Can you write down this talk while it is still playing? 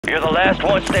You're the last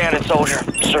one standing, soldier.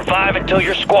 Survive until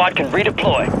your squad can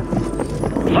redeploy.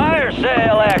 Fire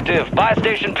sale active. Buy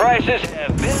station prices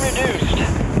have been reduced.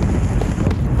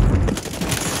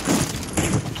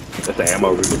 That's the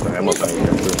ammo. That's the ammo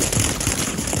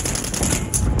thing.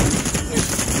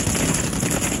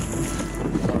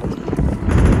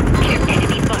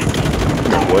 Enemy marked.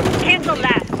 What? Cancel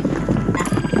that.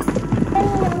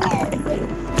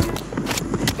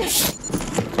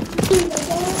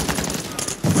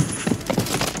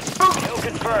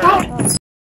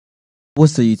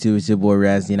 What's up YouTube, it's your boy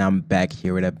Razzy and I'm back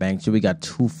here with a bang. So we got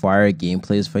two fire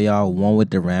gameplays for y'all, one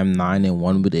with the Ram 9 and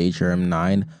one with the HRM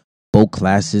 9. Both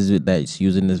classes that's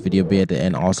used in this video be at the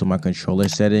end. Also my controller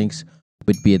settings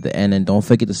would be at the end. And don't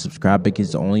forget to subscribe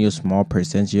because only a small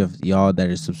percentage of y'all that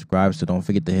is subscribed, so don't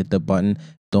forget to hit the button.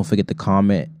 Don't forget to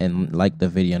comment and like the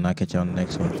video, and I'll catch y'all on the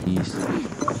next one. Peace.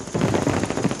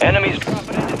 Enemies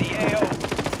dropping into the AO.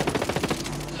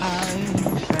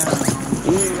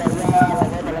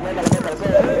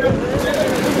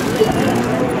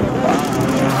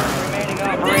 Remaining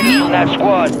operators from that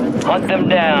squad. Hunt them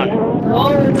down.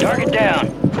 Target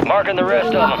down. Marking the rest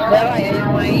of them.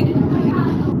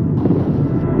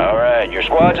 Alright, your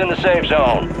squad's in the safe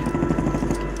zone.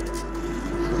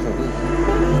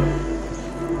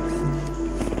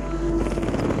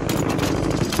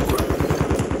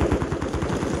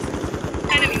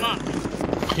 Enemy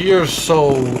marked. You're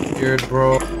so weird,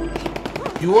 bro.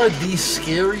 You are the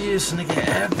scariest nigga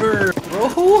ever,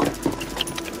 bro.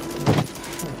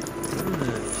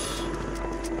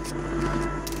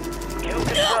 Kill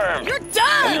confirmed. You're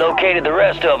done. We located the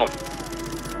rest of them.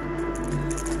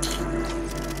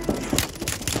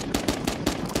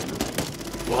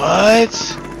 What?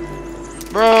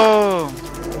 Bro!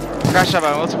 Crash out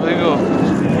by multiple people.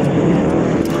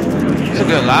 It's a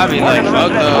good lobby, like,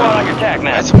 fuck though.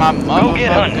 That's my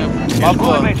motherfucking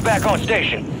Squad mates back on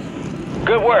station.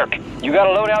 Good work. You got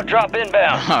a loadout drop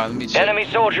inbound. Let me check. Enemy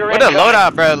soldier What a incoming.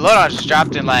 loadout, bro. Loadout just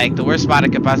dropped in, like, the worst spot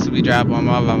it could possibly drop on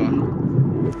my mama.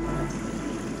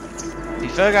 He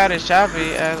still got his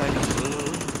choppy, like a fool.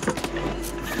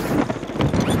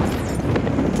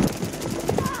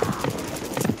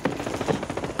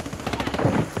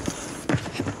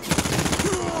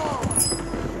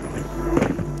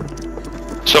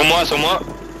 Sur moi, sur moi.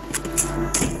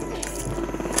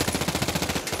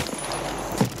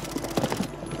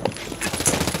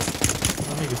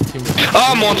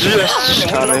 Oh mon dieu!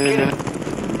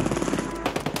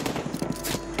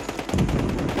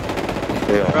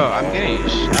 Bro, I'm getting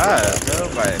shot, bro,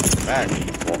 by the back.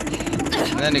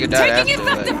 And that nigga died Taking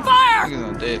after, effective like, fire. niggas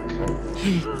on dick.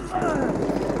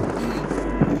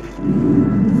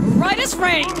 Right as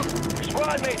rain.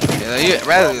 Squad mates. Yeah, you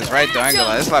rather just right though, I ain't gonna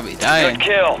lie, this lobby dying. Good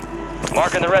kill.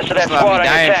 Marking the rest of that This squad on lobby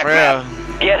your dying attack for map.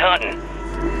 real. Get hunting.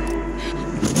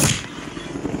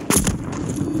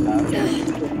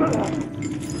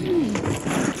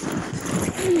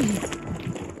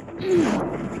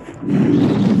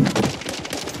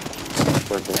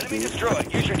 Enemy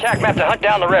destroyed. Use your attack map to hunt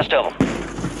down the rest of them.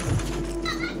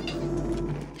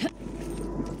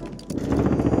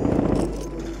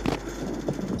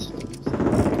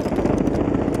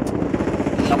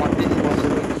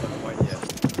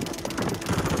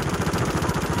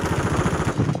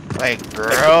 Like,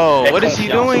 bro, what is he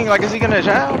doing? Like, is he gonna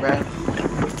chow, bro?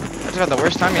 That's about the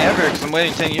worst timing ever, because I'm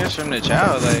waiting 10 years for him to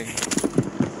chow, like.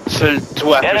 Seul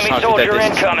toi peux Enemy changer ta soldier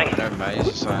décision. incoming. Never mind, he's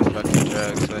just on fucking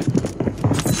drugs, like.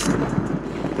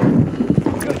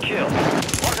 Good kill.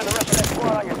 Marking the rest of that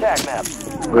squad on your attack map.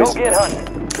 Go get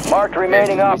hunting. Mark the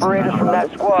remaining operators from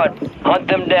that squad. Hunt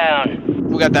them down.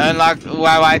 We got the unlocked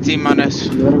YY team on us.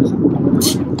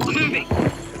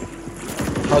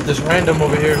 This random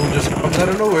over here who just comes out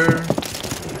of nowhere.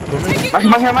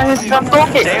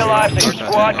 Stay alive so your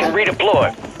squad can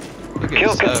redeploy.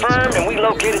 Kill confirmed and we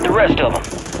located the rest of them.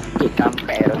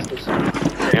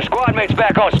 Your squad mates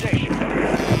back on station.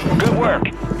 Good work.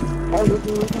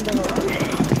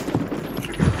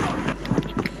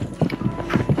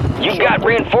 You got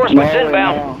reinforcements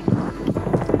inbound.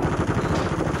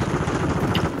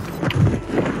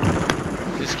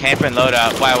 Just camping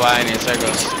loadout, YY in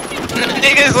circles.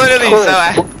 Niggas literally so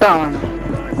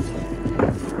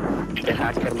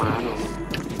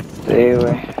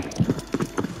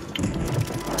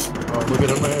Oh, look at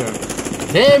him there.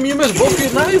 Damn, you missed both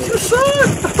your knives, you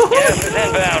suck! Gas is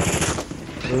inbound.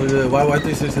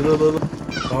 YY360, look.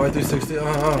 YY360,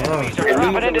 Enemies are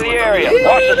dropping into the area.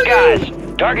 Watch the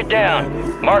skies. Target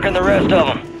down. Marking the rest of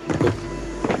them.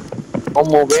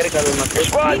 Your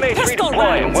squad mates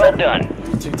redeploying. Well done.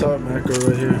 TikTok macro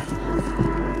right here.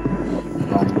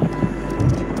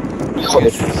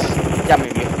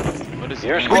 What is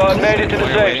Your it? squad made it to the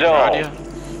safe zone.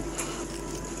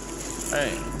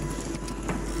 Alright.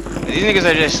 These niggas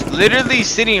are just literally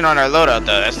sitting on our loadout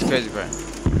though. That's the crazy part.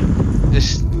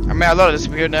 Just, I mean, our loadout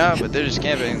disappeared now, but they're just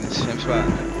camping this same spot.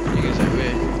 Niggas are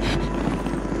weird.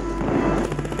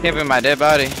 Camping my dead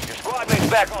body. Your squad mate's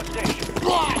back on station.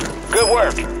 Good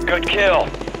work. Good kill.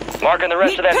 Marking the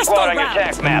rest of that squad on your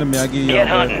attack map. Get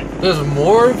hunting. There's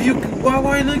more of you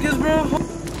YY niggas, bro.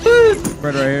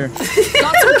 Right here.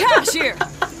 Got some cash here.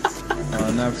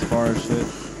 Naps far as shit.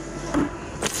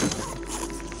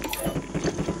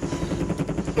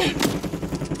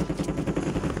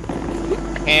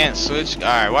 Can't switch.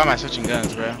 Alright, why am I switching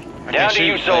guns, bro? I Down to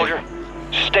you, soldier.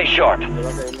 Stay sharp.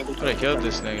 Could have killed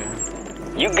this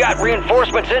nigga. You got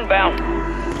reinforcements inbound.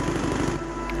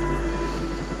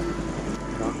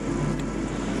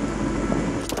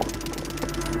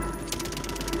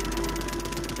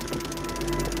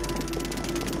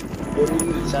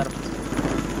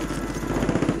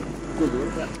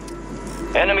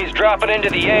 Enemies dropping into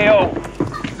the AO.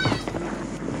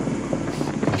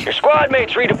 Your squad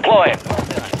mates redeploying.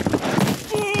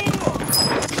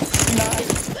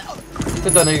 I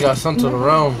think that nigga got sent to the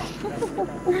realm.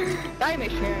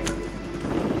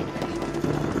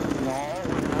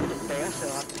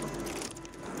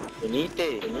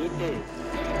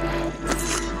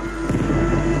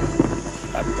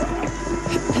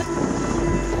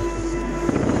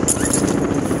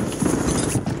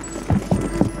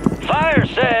 Fire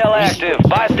sale active.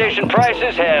 Buy station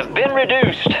prices have been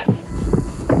reduced.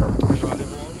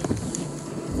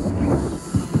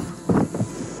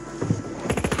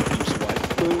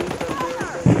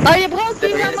 Ah, il branque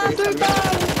une main dedans.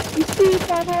 Ici,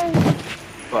 pareil.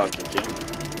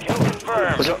 Kill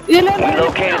confirmed. Il est We là.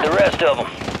 located the rest of them.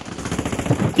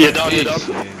 Il est down, il est down.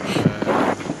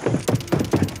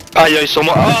 Aïe, ils sont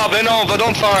morts. Ah, ben non, on va donc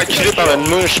me faire acculer par une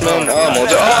mouche, man. Ah, mon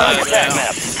dieu. Ah, Attack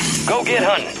map. Go get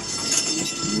hunting.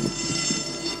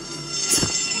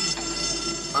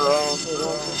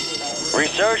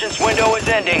 Resurgence window is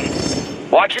ending.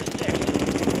 Watch your six.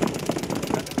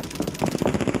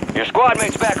 Your squad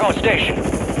mate's back on station.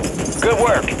 Good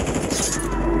work.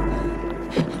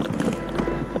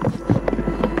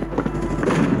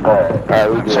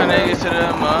 I'm trying to get to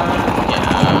the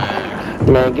mud.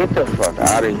 man, get the fuck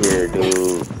out of here,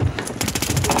 dude.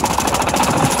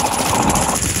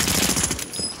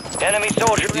 Enemy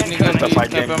soldier These niggas incoming. be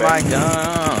camping my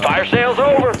gun. Fire sales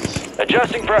over.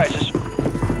 Adjusting prices.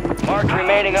 Marked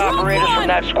remaining operators from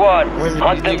that squad.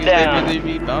 Hunt them down. Really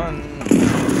be done.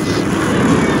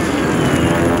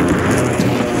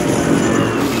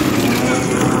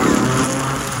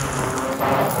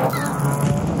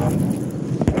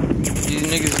 These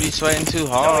niggas be sweating too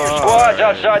hard. Your squad's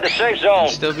outside the safe zone.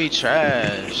 Still be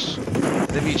trash.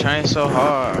 They be trying so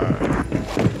hard.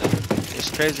 It's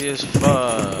crazy as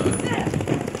fuck.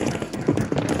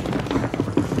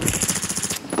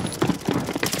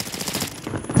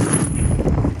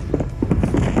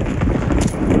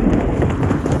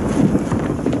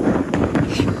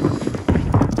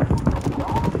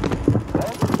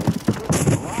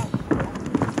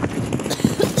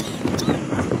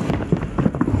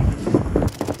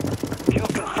 Kill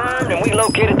confirmed, and we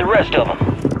located the rest of them.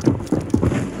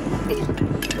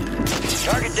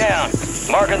 Target down.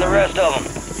 Marking the rest of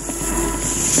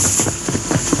them.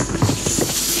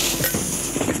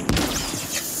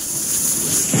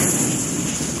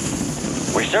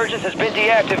 Resurgence has been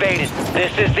deactivated.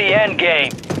 This is the end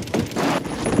game.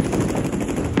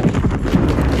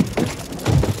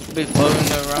 Be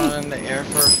floating around in the air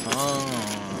for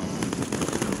fun.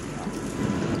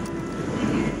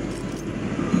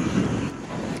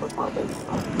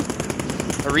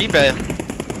 Arriba.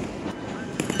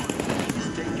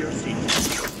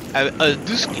 A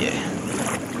Duski.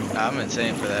 I'm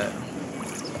insane for that.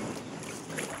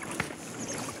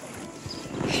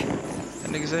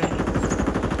 That nigga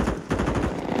say?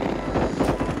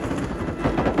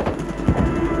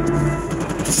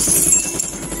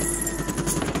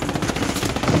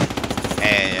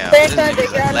 Hey, yo, this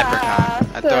nigga's a leprechaun.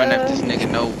 I'm throwing up this nigga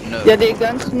no. Il y a des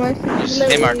guns sur moi. Just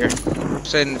hit marker.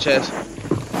 Straight in the chest.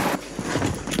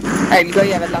 Hey, le gars,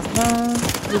 il avait de l'argent.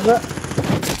 Il va.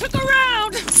 Look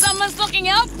around. Someone's looking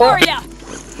out for ya.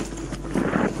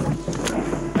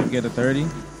 Get a 30.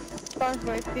 Je pense que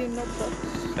je vais essayer une autre box.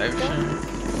 Type shit.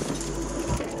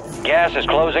 Gas is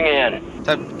closing in.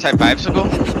 Type bicycle.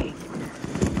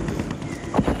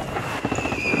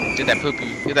 Get that poopy.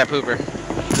 Get that pooper.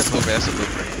 That's a pooper. That's a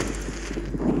pooper.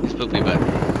 It's poopy, but.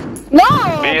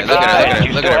 No! Be Look at her, advised,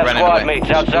 you look still at her have running squad away. mates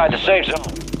outside the safe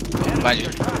zone. Mind you.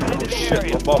 Dropping into the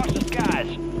area. Watch the skies.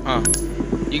 Huh.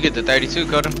 You get the 32,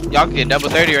 Coda. Y'all can get double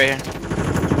 30 right here.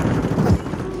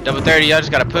 Double 30, y'all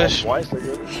just gotta push.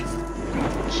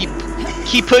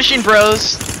 Keep pushing,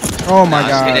 bros. Oh my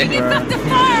god, Enemy bro. back to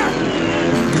fire!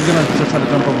 He's gonna just try to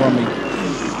jump over on me.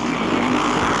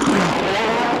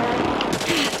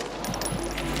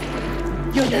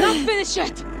 Now finish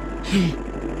it!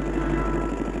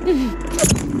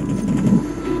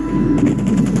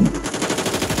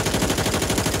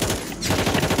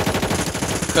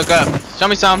 Cook up. Show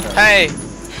me some. Hey.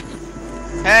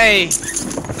 Hey.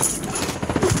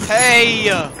 Hey.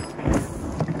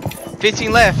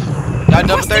 15 left. Y'all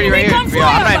double 30 right here. Yo,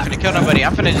 I'm not even finna kill nobody.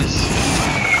 I'm finna just...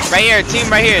 Right here. Team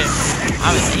right here.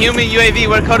 I'm human UAV.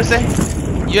 What did Coda say?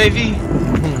 UAV.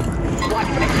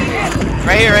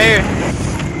 Right here. Right here.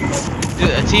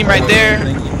 A team right there.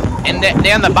 And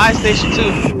they on the buy station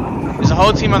too. There's a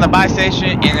whole team on the buy station.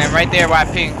 And then right there where I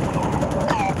ping.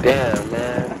 Damn,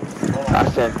 man. I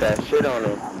sent that shit on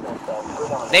them.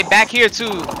 They back here too.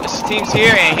 There's teams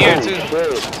here and here too.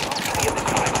 Shit.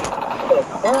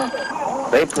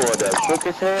 They pulled up quick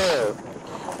as hell.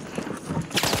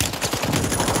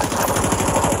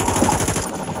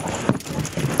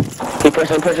 Keep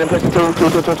pushing. Two.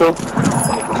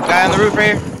 Guy on the roof right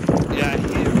here. Yeah,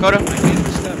 Coda.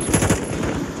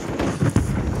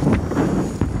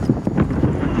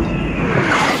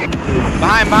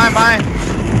 Behind.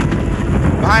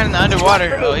 Behind in the underwater.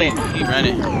 Oh, he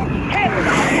running. He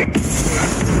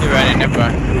running, never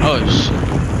mind. Oh,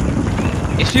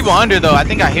 shit. It's people under, though. I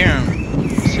think I hear him.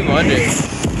 It's people under.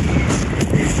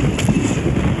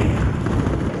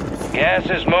 Gas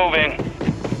is moving.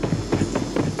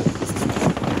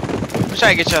 I'm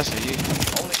trying to get y'all some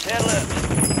Only 10 left.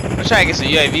 I'm trying to get some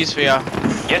UAVs for y'all.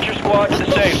 Get your squad to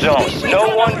the safe zone.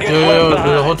 No one gets Yo, left the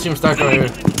behind. whole team stacked right here.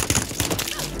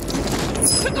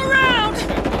 Look around!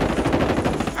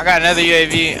 I got another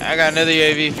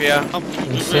UAV. For y'all.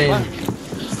 Insane.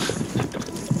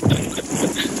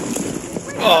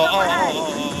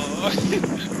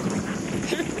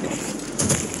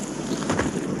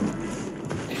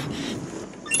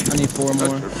 I need 4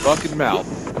 more. fucking mouth.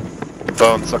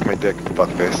 Bone, suck my dick,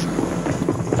 fuckface.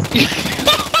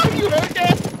 You heard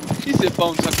that? He said,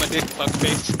 "Bone, suck my dick,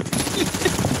 fuckface."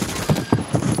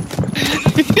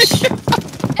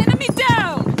 Enemy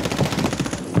down!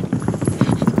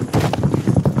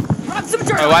 Drop some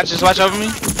dirt! Alright, watch over me.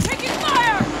 Taking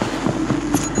fire!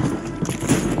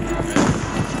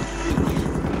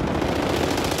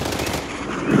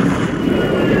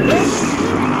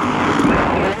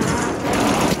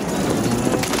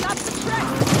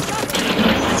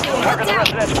 Marking the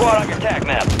rest of that squad on your tac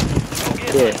map. Go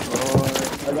get it.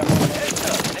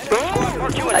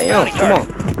 Mark you as a bounty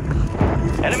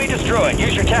target. Enemy destroyed.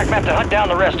 Use your tac map to hunt down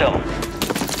the rest of them.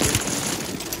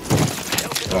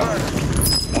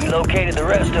 We located the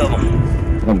rest of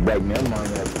them. I'm back, man. I'm on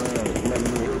that plan. Let me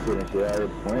hear shit and shit. I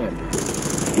was playing.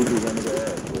 We just gonna go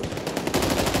ahead,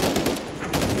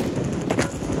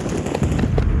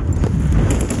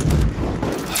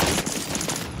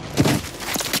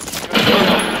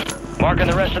 Marking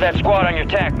the rest of that squad on your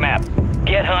tac map.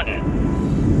 Get hunting.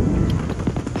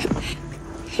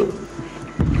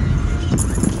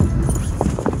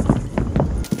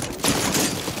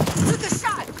 Took a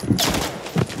shot!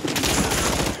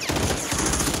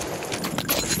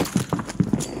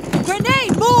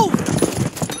 Grenade, move!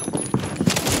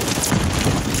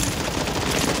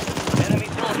 Enemy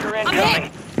soldier I'm incoming.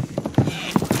 hit!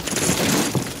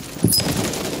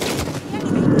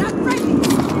 Enemy, not friendly!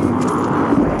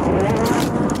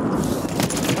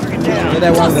 Target down. Let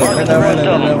that one live. Marking the rest of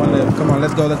them. Come on,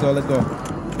 let's go.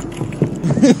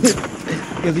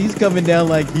 Because he's coming down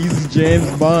like he's James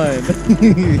Bond.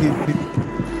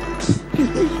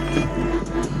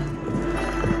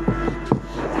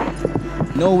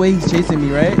 No way he's chasing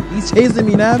me, right? He's chasing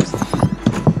me, Naps.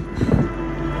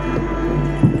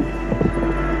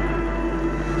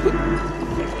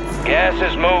 Gas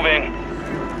is moving.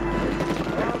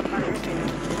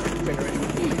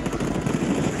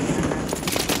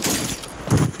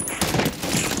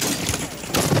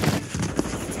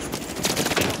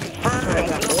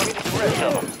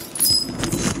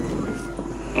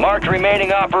 Marked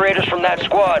remaining operators from that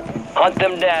squad. Hunt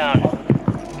them down.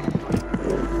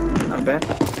 Not bad.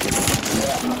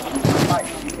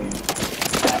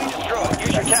 Destroy.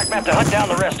 Use your tac map to hunt down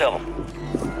the rest of them.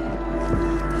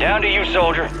 Down to you,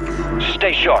 soldier.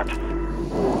 Stay sharp.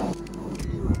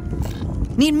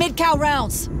 Need mid-cow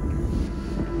rounds.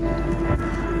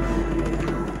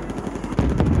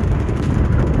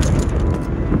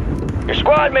 Your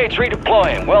squad mates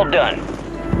redeploying. Well done.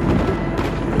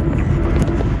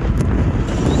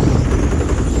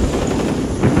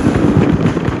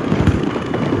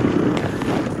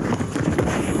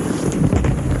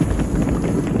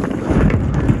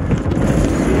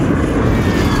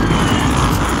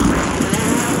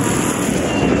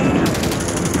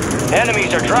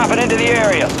 Enemies are dropping into the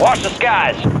area. Watch the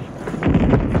skies.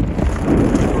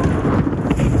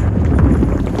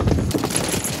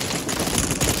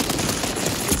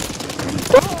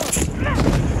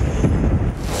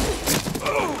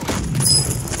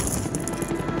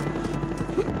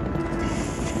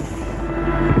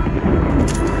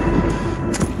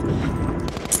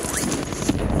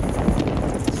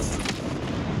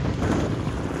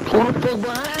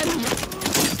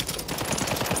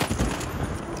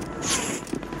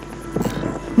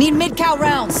 Need mid-cow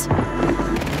rounds.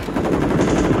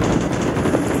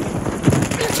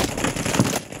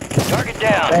 Target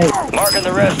down. Marking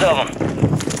the rest of them.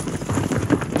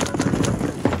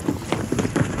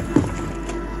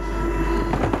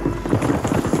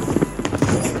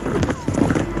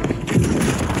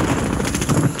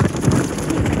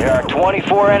 There are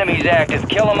 24 enemies active.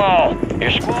 Kill them all.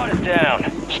 Your squad is down.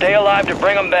 Stay alive to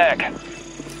bring them back.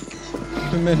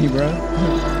 Too many, bro.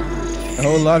 The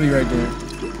whole lobby right there.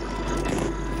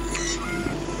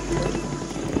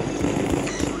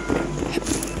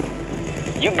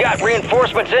 You got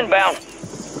reinforcements inbound.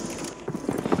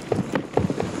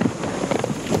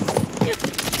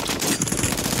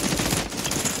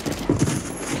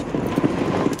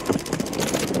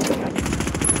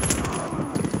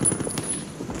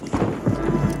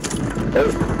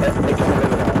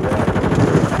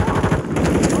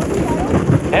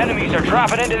 Enemies are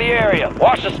dropping into the area.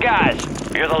 Watch the skies.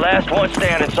 You're the last one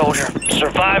standing, soldier.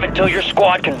 Survive until your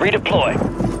squad can redeploy.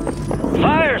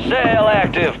 Fire sale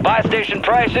active. Buy station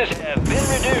prices have been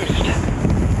reduced.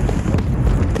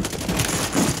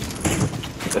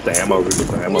 That's the ammo. That's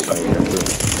the ammo thing.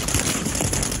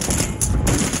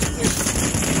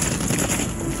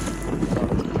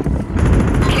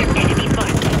 Enemy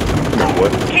marked.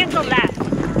 What? Cancel that.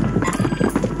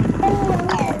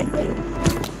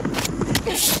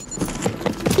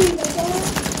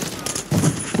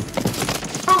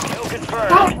 Kill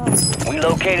confirmed. We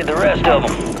located the rest of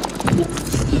them.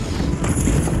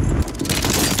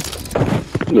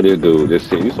 Look at this dude. This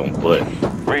shit, you some butt.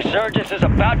 Resurgence is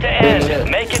about to end.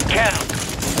 Make it count.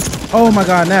 Oh my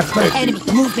god, Nap. Enemy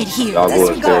movement here. Y'all Let's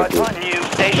going go. straight On you.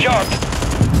 Stay sharp.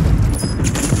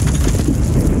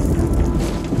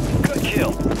 Good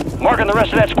kill. Marking the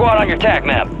rest of that squad on your tac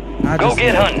map. Go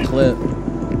get hunting. Clip.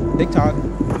 TikTok.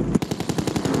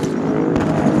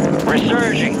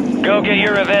 Resurging. Go get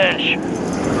your revenge.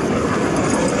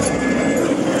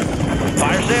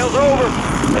 Fire sale's over.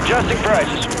 Adjusting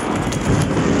prices.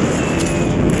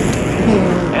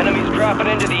 Enemies dropping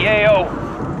into the AO.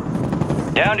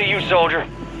 Down to you, soldier.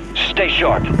 Stay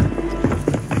sharp.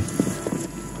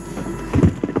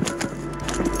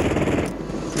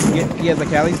 He has a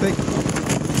Cali stick?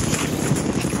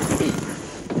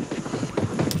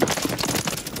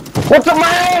 What's up,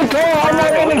 man? Oh, I'm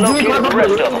not We located the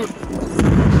rest of them.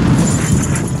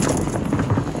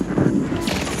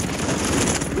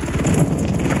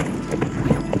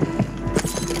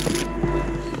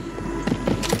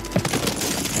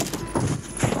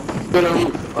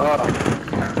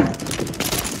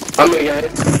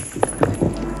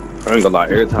 I ain't gonna lie,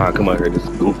 every time I come out here, this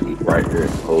goofy right here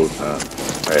the whole time.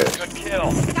 Fast. Good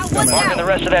kill. Marking the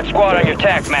rest of that squad on your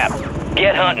tac map.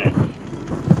 Get hunting.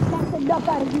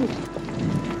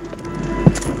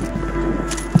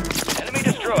 Enemy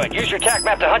destroyed. Use your tac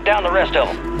map to hunt down the rest of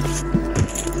them.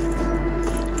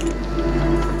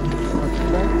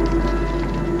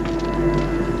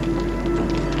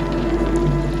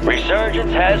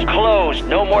 Resurgence has closed.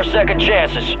 No more second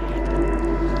chances.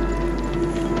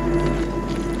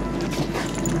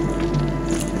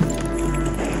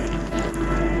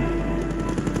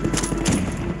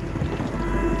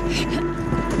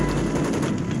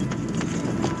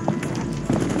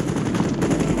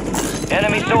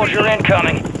 Enemy soldier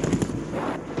incoming.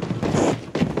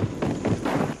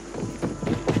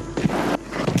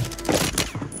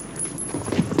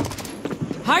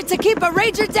 Hard to keep a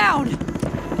rager down.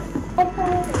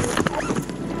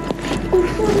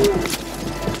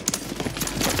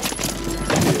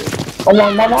 Oh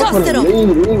my mama, I'm Dusted gonna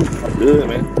him. leave. Good,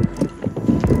 man.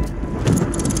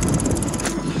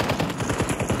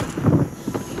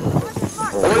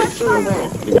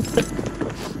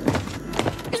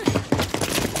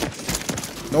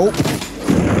 Nope.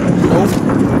 Nope.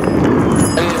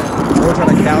 We're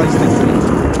trying to Cali stick.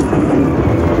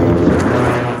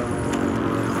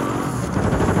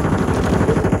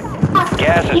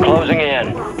 Gas is closing in.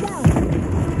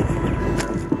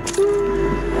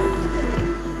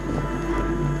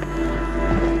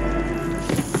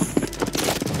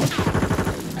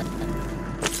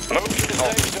 Move to the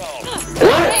safe zone.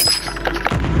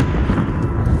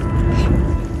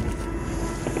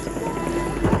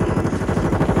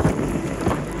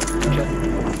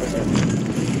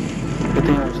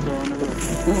 thing I was still on the roof.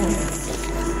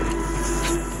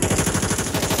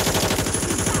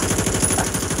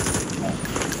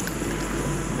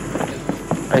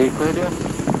 Are you clear, deal?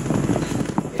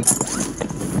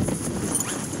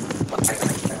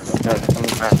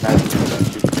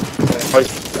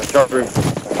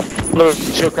 No,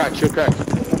 chill crack. Hey,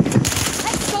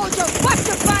 soldier, watch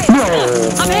your fire!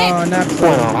 I'm hit! Oh, not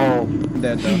Wow.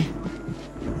 dead though.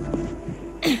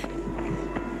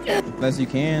 Unless you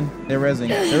can. They're rezzing.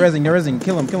 They're rezzing.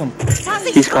 Kill him.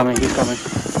 He's coming. He's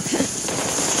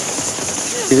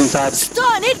inside.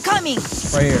 Stun incoming!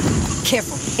 Right here.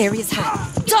 Careful, area's hot.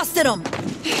 Dusted him!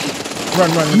 Run.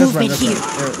 Let's run. Movement here.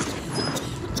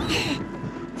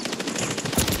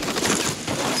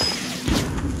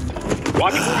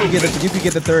 You could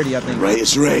get the 30, I think. Right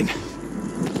as rain.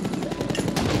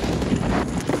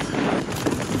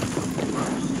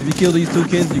 If you kill these 2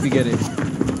 kids, you could get it.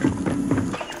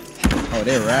 Oh,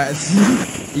 they're rats.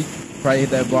 You probably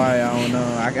hit that buy. I don't know.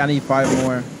 I need 5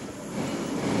 more.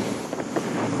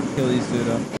 Kill these 2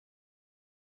 though.